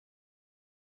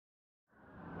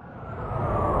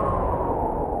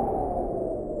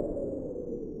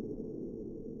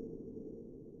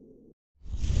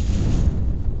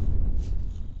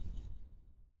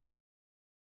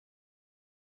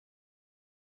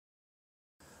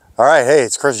All right, hey,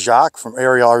 it's Chris Jacques from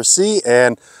Area RC,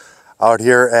 and out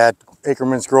here at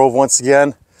Ackerman's Grove once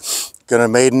again, gonna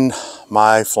maiden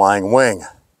my flying wing.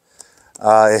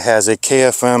 It has a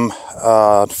KFM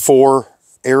 4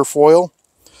 airfoil.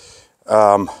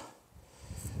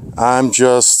 I'm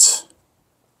just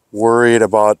worried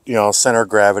about, center of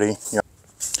gravity.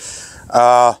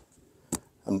 I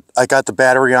got the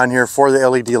battery on here for the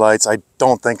LED lights. I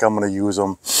don't think I'm gonna use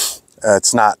them.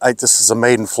 It's not, this is a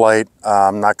maiden flight.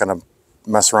 I'm not gonna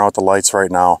mess around with the lights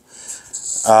right now.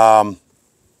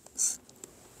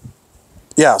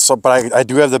 Yeah, but I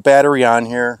do have the battery on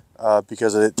here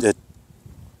because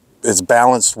it's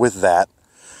balanced with that.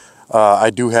 I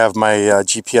do have my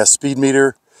GPS speed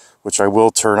meter, which I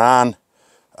will turn on,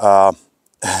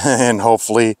 and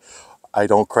hopefully I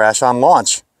don't crash on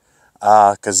launch,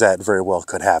 because that very well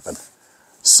could happen.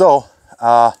 So,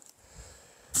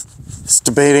 it's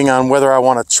debating on whether I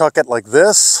want to chuck it like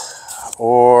this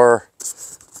or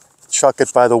chuck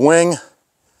it by the wing.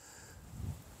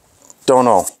 Don't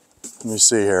know. Let me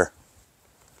see here.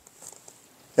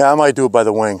 Yeah, I might do it by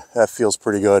the wing. That feels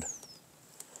pretty good.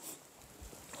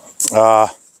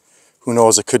 Who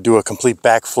knows, it could do a complete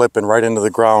backflip and right into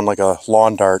the ground like a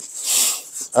lawn dart.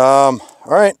 All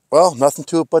right, well, nothing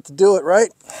to it but to do it,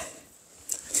 right?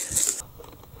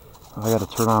 I got to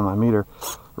turn on my meter.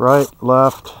 Right,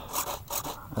 left.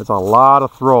 That's a lot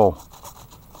of throw.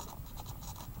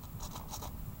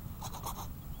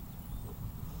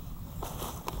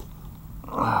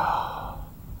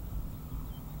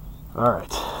 All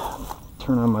right,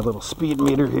 turn on my little speed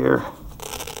meter here.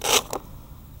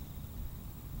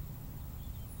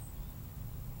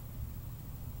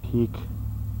 Peak,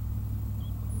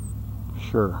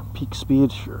 sure. Peak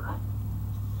speed, sure.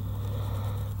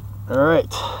 All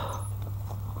right.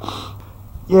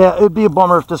 Yeah, it'd be a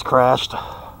bummer if this crashed.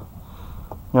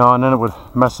 And then it would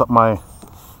mess up my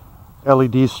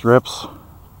LED strips.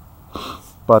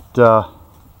 But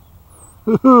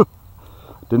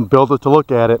didn't build it to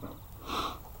look at it.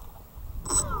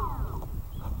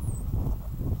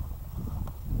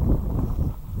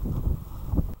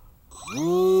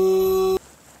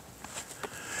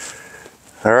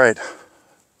 All right,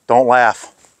 don't laugh.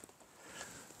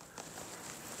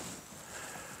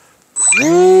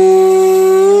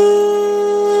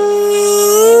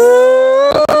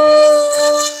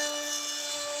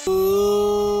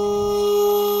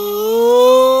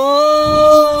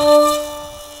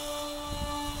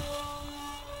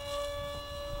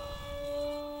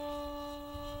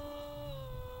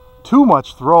 Too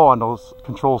much throw on those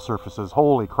control surfaces,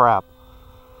 holy crap.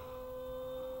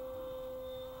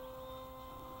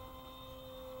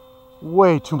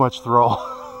 Way too much throw.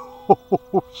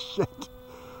 Oh shit.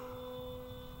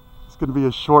 It's gonna be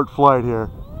a short flight here.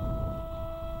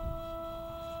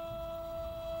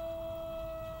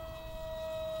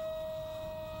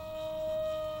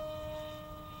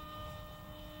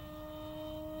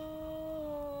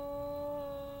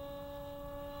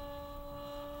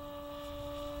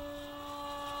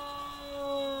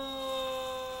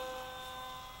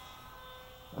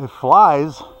 It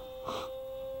flies.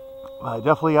 I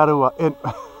definitely got to,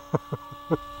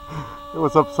 it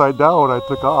was upside down when I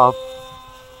took off.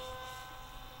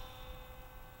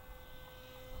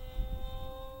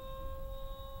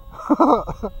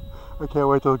 I can't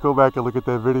wait to go back and look at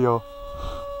that video.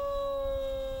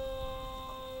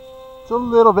 It's a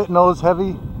little bit nose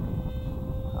heavy.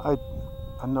 I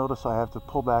notice I have to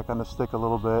pull back on the stick a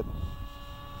little bit.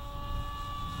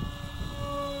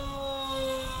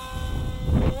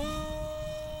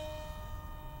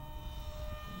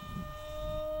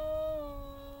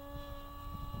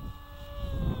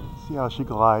 See how she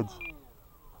glides.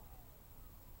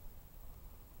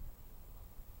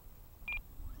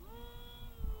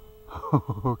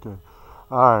 Okay.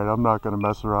 Alright, I'm not going to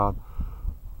mess around.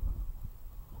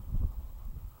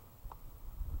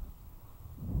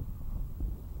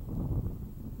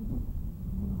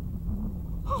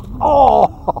 Oh!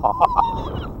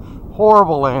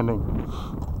 Horrible landing.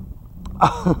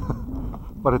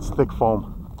 But it's thick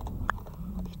foam.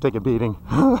 Take a beating.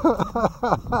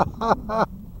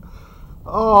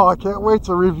 Oh, I can't wait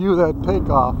to review that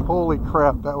takeoff. Holy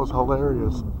crap, that was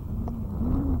hilarious.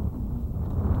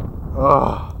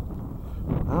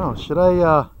 Oh, should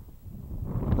I,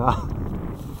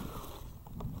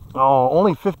 oh,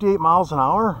 only 58 miles an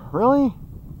hour? Really?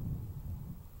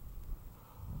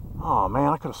 Oh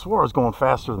man, I could have swore I was going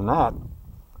faster than that.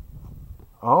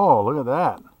 Oh, look at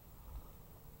that.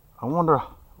 I wonder,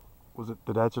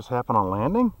 did that just happen on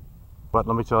landing? But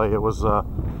let me tell you, it was,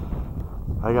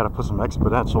 I gotta put some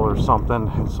exponential or something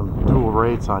and some dual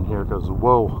rates on here because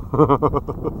whoa.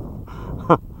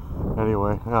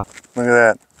 Anyway, yeah, look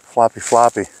at that, floppy.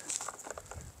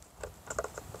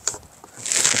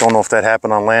 I don't know if that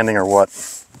happened on landing or what.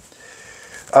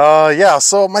 Yeah,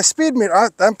 so my speed meter,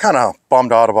 I'm kind of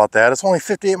bummed out about that. It's only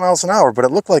 58 miles an hour, but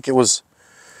it looked like it was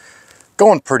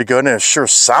going pretty good, and it sure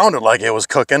sounded like it was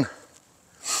cooking.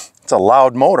 It's a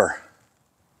loud motor.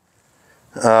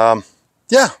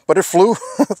 Yeah, but it flew.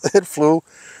 It flew.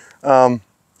 Had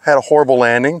a horrible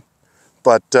landing,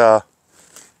 but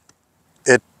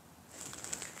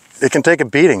it can take a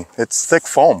beating. It's thick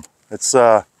foam. It's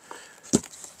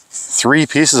 3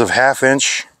 pieces of 1/2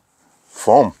 inch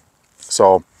foam.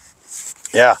 So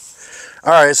yeah.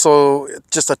 All right, so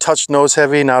just a touch nose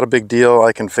heavy, not a big deal.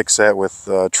 I can fix that with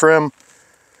trim.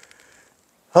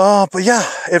 But yeah,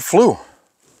 it flew.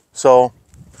 So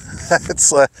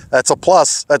that's a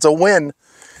plus. That's a win.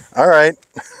 All right.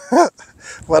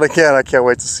 But again, I can't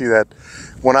wait to see that.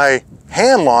 When I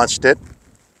hand launched it,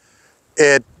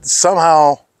 it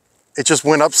somehow, it just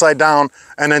went upside down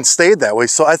and then stayed that way.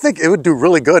 So I think it would do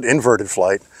really good inverted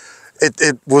flight.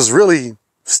 It was really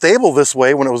stable this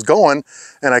way when it was going,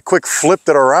 and I quick flipped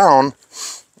it around.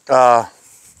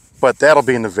 But that'll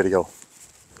be in the video.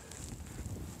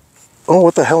 Oh,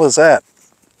 what the hell is that?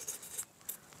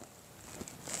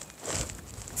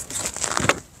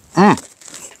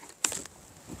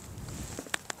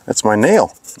 That's my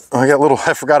nail. I got little,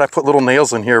 I forgot I put little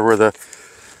nails in here where the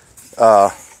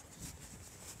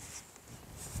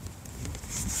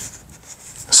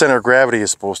center of gravity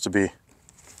is supposed to be.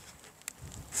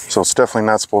 So it's definitely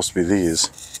not supposed to be these.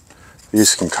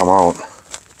 These can come out.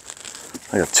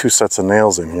 I got 2 sets of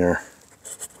nails in here.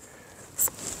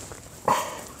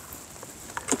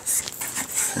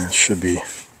 And it should be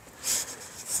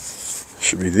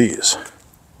these.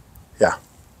 Yeah.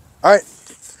 All right.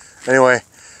 Anyway,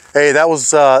 hey, that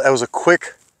was a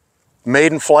quick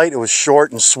maiden flight. It was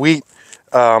short and sweet.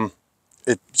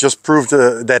 It just proved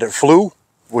that it flew,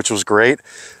 which was great.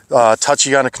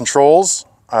 Touchy on the controls.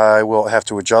 I will have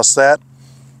to adjust that.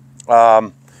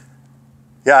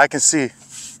 Yeah, I can see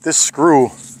this screw.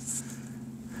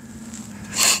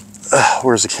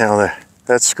 Where's the camera there?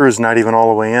 That screw's not even all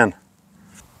the way in.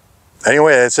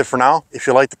 Anyway, that's it for now. If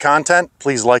you like the content,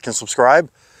 please like and subscribe.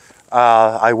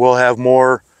 I will have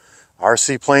more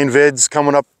RC plane vids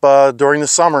coming up during the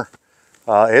summer.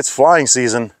 It's flying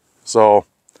season, so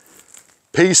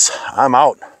peace. I'm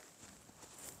out.